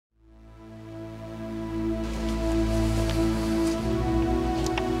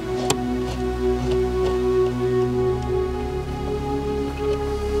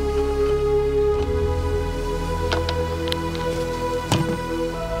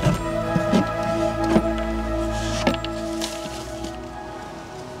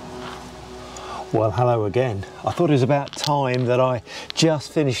Well, hello again. I thought it was about time that I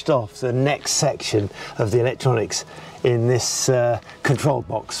just finished off the next section of the electronics in this control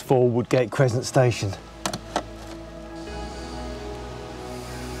box for Woodgate Crescent Station.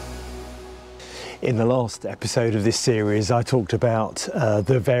 In the last episode of this series, I talked about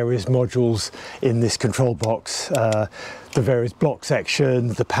the various modules in this control box, the various block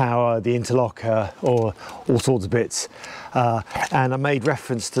sections, the power, the interlocker, or all sorts of bits. And I made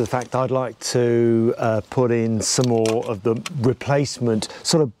reference to the fact I'd like to put in some more of the replacement,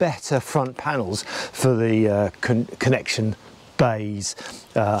 sort of better front panels for the connection bays.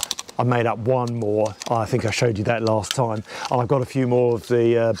 I made up one more. I think I showed you that last time. And I've got a few more of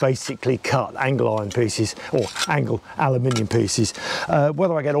the basically cut angle iron pieces or angle aluminium pieces.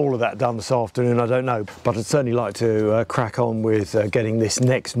 Whether I get all of that done this afternoon, I don't know, but I'd certainly like to crack on with getting this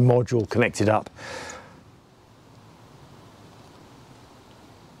next module connected up.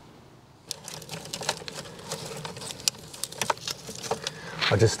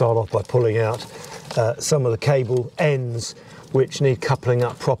 I just start off by pulling out some of the cable ends which need coupling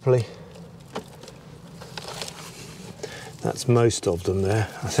up properly. That's most of them there,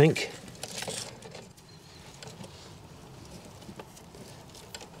 I think.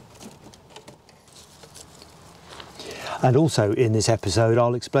 And also in this episode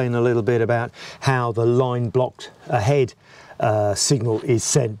I'll explain a little bit about how the line blocked ahead signal is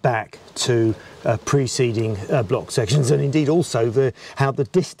sent back to preceding block sections, and indeed also how the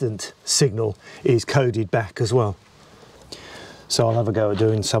distant signal is coded back as well. So I'll have a go at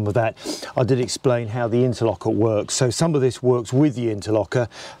doing some of that. I did explain how the interlocker works. So some of this works with the interlocker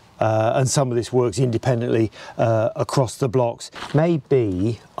and some of this works independently across the blocks.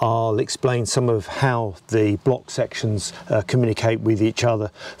 Maybe I'll explain some of how the block sections communicate with each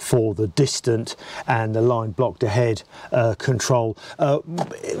other for the distant and the line blocked ahead control,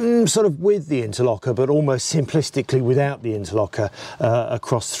 sort of with the interlocker, but almost simplistically without the interlocker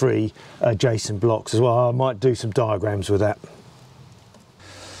across three adjacent blocks as well. I might do some diagrams with that.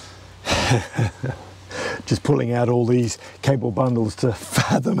 Just pulling out all these cable bundles to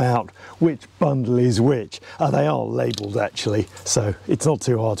fathom out which bundle is which. They are labelled actually, so it's not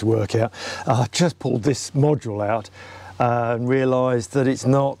too hard to work out. I just pulled this module out and realised that it's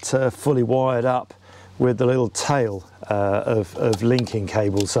not fully wired up with the little tail of linking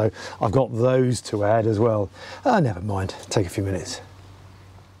cables, so I've got those to add as well. Never mind, take a few minutes.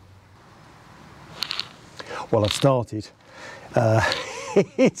 Well, I've started.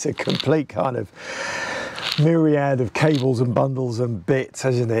 It's a complete kind of myriad of cables and bundles and bits,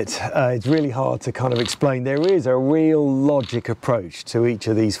 isn't it? It's really hard to kind of explain. There is a real logic approach to each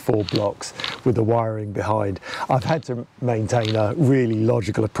of these four blocks with the wiring behind. I've had to maintain a really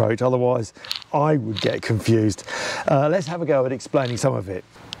logical approach, otherwise I would get confused. Let's have a go at explaining some of it.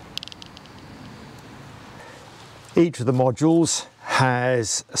 Each of the modules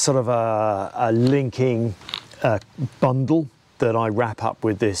has sort of a linking bundle that I wrap up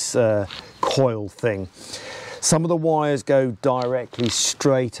with this coil thing. Some of the wires go directly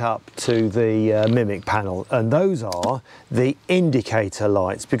straight up to the mimic panel, and those are the indicator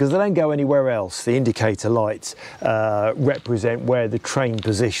lights, because they don't go anywhere else. The indicator lights represent where the train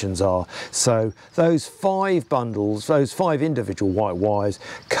positions are. So those five bundles, those five individual white wires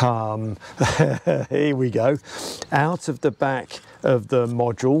come, here we go, out of the back of the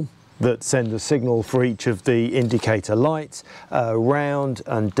module that send a signal for each of the indicator lights, round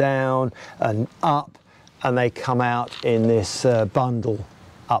and down and up, and they come out in this bundle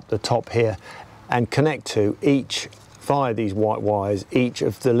up the top here and connect to each, via these white wires, each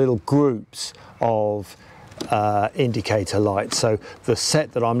of the little groups of indicator lights. So the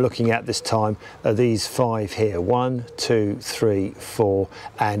set that I'm looking at this time are these five here, 1, 2, 3, 4,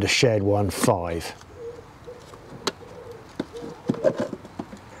 and a shared one, 5.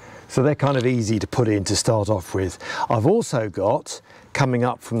 So they're kind of easy to put in to start off with. I've also got, coming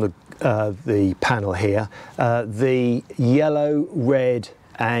up from the panel here, the yellow, red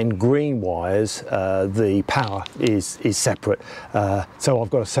and green wires. The power is separate, so I've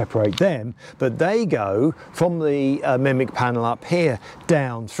got to separate them, but they go from the mimic panel up here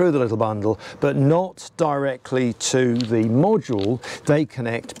down through the little bundle, but not directly to the module. They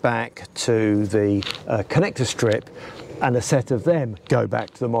connect back to the connector strip, and a set of them go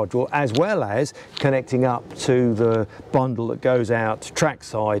back to the module, as well as connecting up to the bundle that goes out track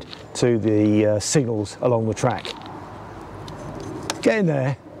side to the signals along the track. Getting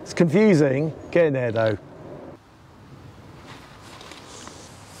there. It's confusing. Getting there though.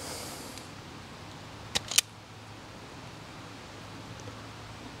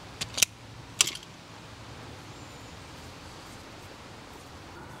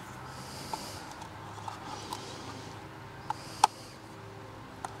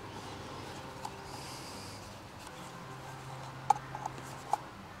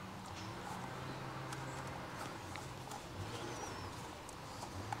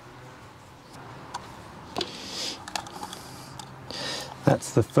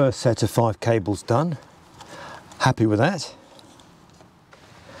 That's the first set of 5 cables done. Happy with that.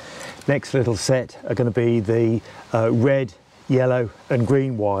 Next little set are going to be the red, yellow and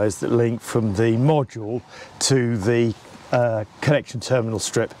green wires that link from the module to the connection terminal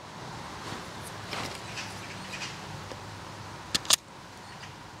strip.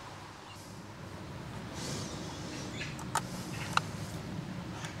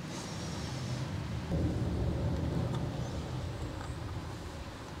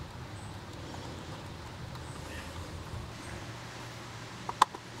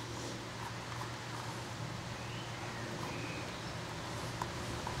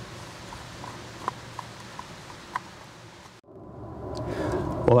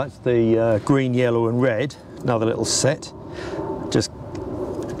 Well, that's the green, yellow and red, another little set.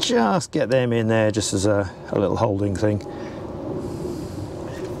 Just get them in there just as a little holding thing.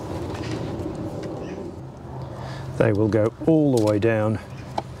 They will go all the way down,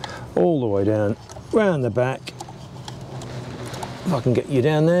 round the back. If I can get you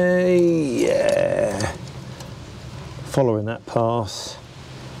down there, yeah. Following that path,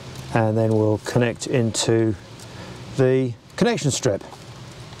 and then we'll connect into the connection strip.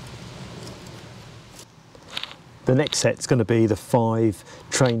 The next set's going to be the 5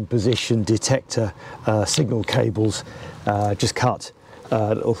 train position detector signal cables. Just cut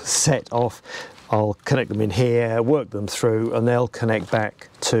a little set off. I'll connect them in here, work them through, and they'll connect back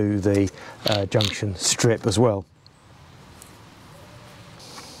to the junction strip as well.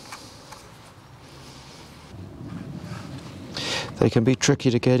 They can be tricky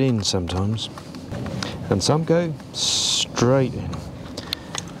to get in sometimes, and some go straight in.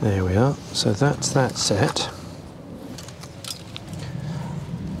 There we are, so that's that set.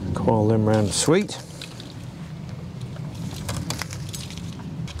 Coil them round sweet.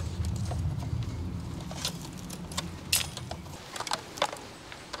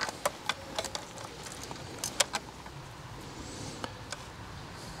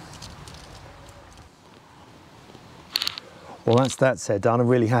 Well, that's that set done. I'm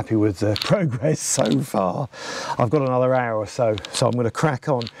really happy with the progress so far. I've got another hour or so I'm going to crack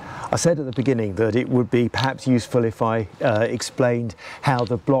on. I said at the beginning that it would be perhaps useful if I explained how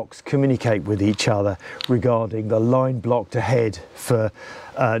the blocks communicate with each other regarding the line blocked ahead for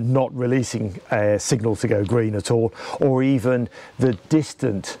not releasing a signal to go green at all, or even the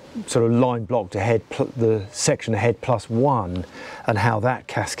distant sort of line blocked ahead, the section ahead +1, and how that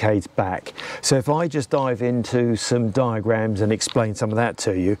cascades back. So if I just dive into some diagrams and explain some of that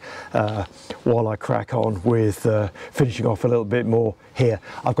to you while I crack on with finishing off a little bit more here.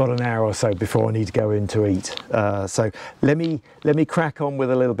 I've got an hour or so before I need to go in to eat. So let me crack on with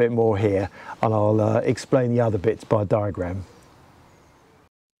a little bit more here, and I'll explain the other bits by diagram.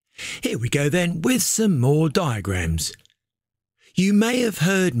 Here we go then with some more diagrams. You may have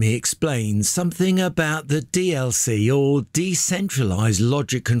heard me explain something about the DLC or Decentralised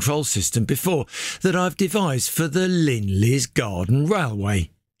Logic Control system before that I've devised for the Linleys Garden Railway.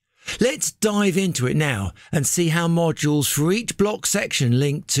 Let's dive into it now and see how modules for each block section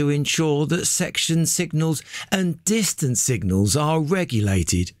link to ensure that section signals and distance signals are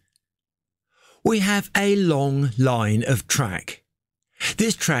regulated. We have a long line of track.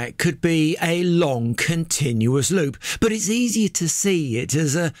 This track could be a long continuous loop, but it's easier to see it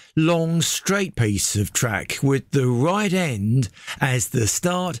as a long straight piece of track with the right end as the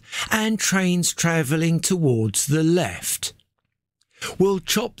start and trains travelling towards the left. We'll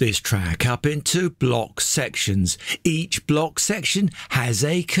chop this track up into block sections. Each block section has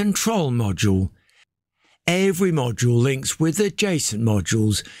a control module. Every module links with adjacent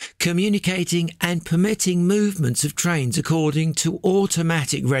modules, communicating and permitting movements of trains according to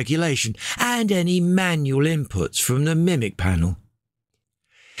automatic regulation and any manual inputs from the mimic panel.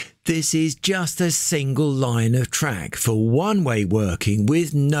 This is just a single line of track for one-way working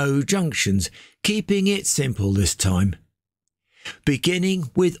with no junctions, keeping it simple this time. Beginning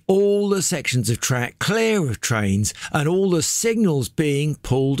with all the sections of track clear of trains and all the signals being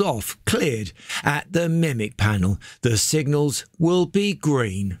pulled off, cleared at the mimic panel, the signals will be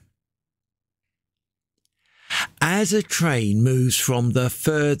green. As a train moves from the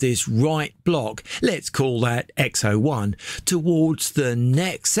furthest right block, let's call that X01, towards the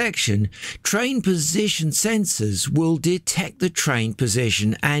next section, train position sensors will detect the train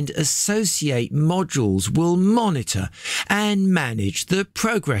position and associate modules will monitor and manage the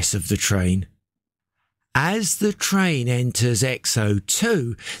progress of the train. As the train enters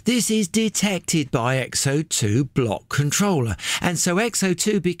X02, this is detected by X02 block controller, and so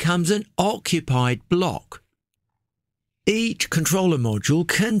X02 becomes an occupied block. Each controller module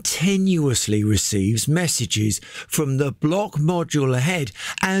continuously receives messages from the block module ahead,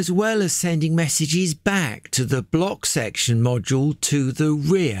 as well as sending messages back to the block section module to the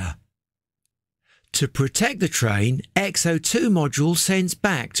rear. To protect the train, XO2 module sends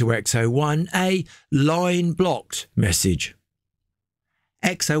back to XO1 a line blocked message.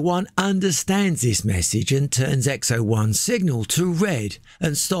 XO1 understands this message and turns XO1's signal to red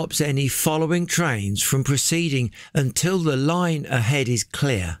and stops any following trains from proceeding until the line ahead is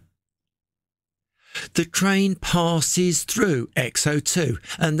clear. The train passes through XO2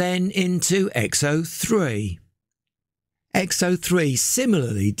 and then into XO3. XO3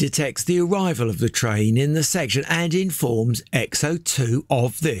 similarly detects the arrival of the train in the section and informs XO2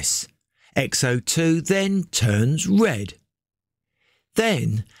 of this. XO2 then turns red.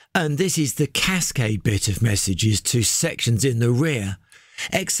 Then, and this is the cascade bit of messages to sections in the rear,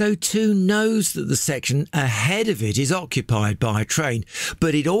 XO2 knows that the section ahead of it is occupied by a train,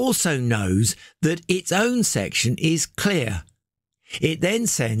 but it also knows that its own section is clear. It then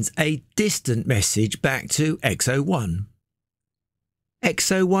sends a distant message back to XO1.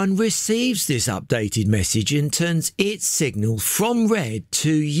 XO1 receives this updated message and turns its signal from red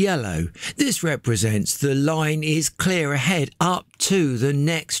to yellow. This represents the line is clear ahead up to the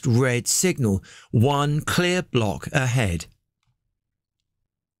next red signal, one clear block ahead.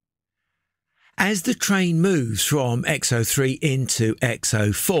 As the train moves from XO3 into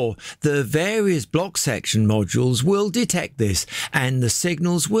XO4, the various block section modules will detect this and the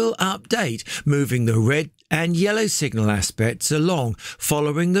signals will update, moving the red and yellow signal aspects along,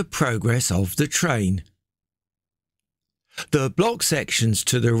 following the progress of the train. The block sections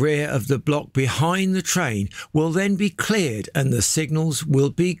to the rear of the block behind the train will then be cleared and the signals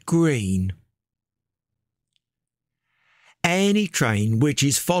will be green. Any train which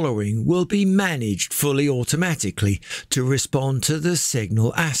is following will be managed fully automatically to respond to the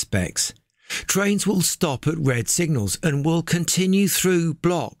signal aspects. Trains will stop at red signals and will continue through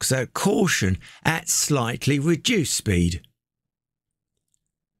blocks at caution at slightly reduced speed.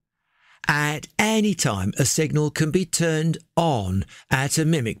 At any time, a signal can be turned on at a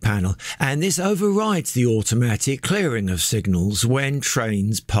mimic panel, and this overrides the automatic clearing of signals when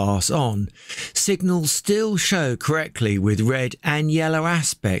trains pass on. Signals still show correctly with red and yellow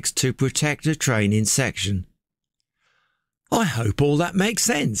aspects to protect a train in section. I hope all that makes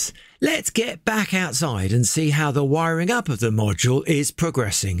sense. Let's get back outside and see how the wiring up of the module is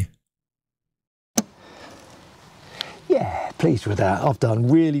progressing. Yeah, pleased with that. I've done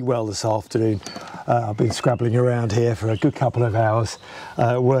really well this afternoon. I've been scrabbling around here for a good couple of hours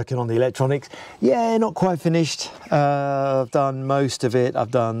working on the electronics. Yeah, not quite finished. I've done most of it.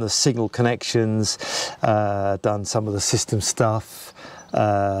 I've done the signal connections, done some of the system stuff,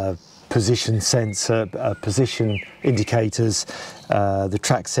 position sensor, position indicators, the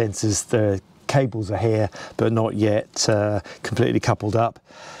track sensors, the cables are here but not yet completely coupled up.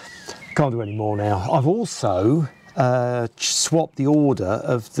 Can't do any more now. I've also swap the order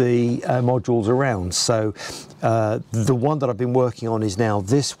of the modules around, so the one that I've been working on is now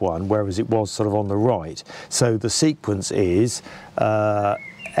this one, whereas it was sort of on the right. So the sequence is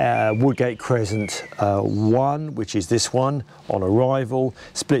Woodgate Crescent 1, which is this one on arrival,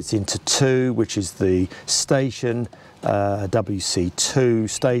 splits into 2, which is the station, WC2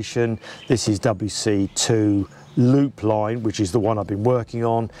 station. This is WC2 loop line, which is the one I've been working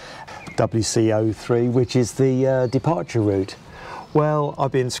on, WC03, which is the departure route. Well,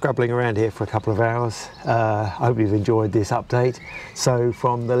 I've been scrabbling around here for a couple of hours. I hope you've enjoyed this update. So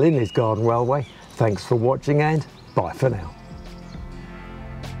from the Linleys Garden Railway, thanks for watching and bye for now.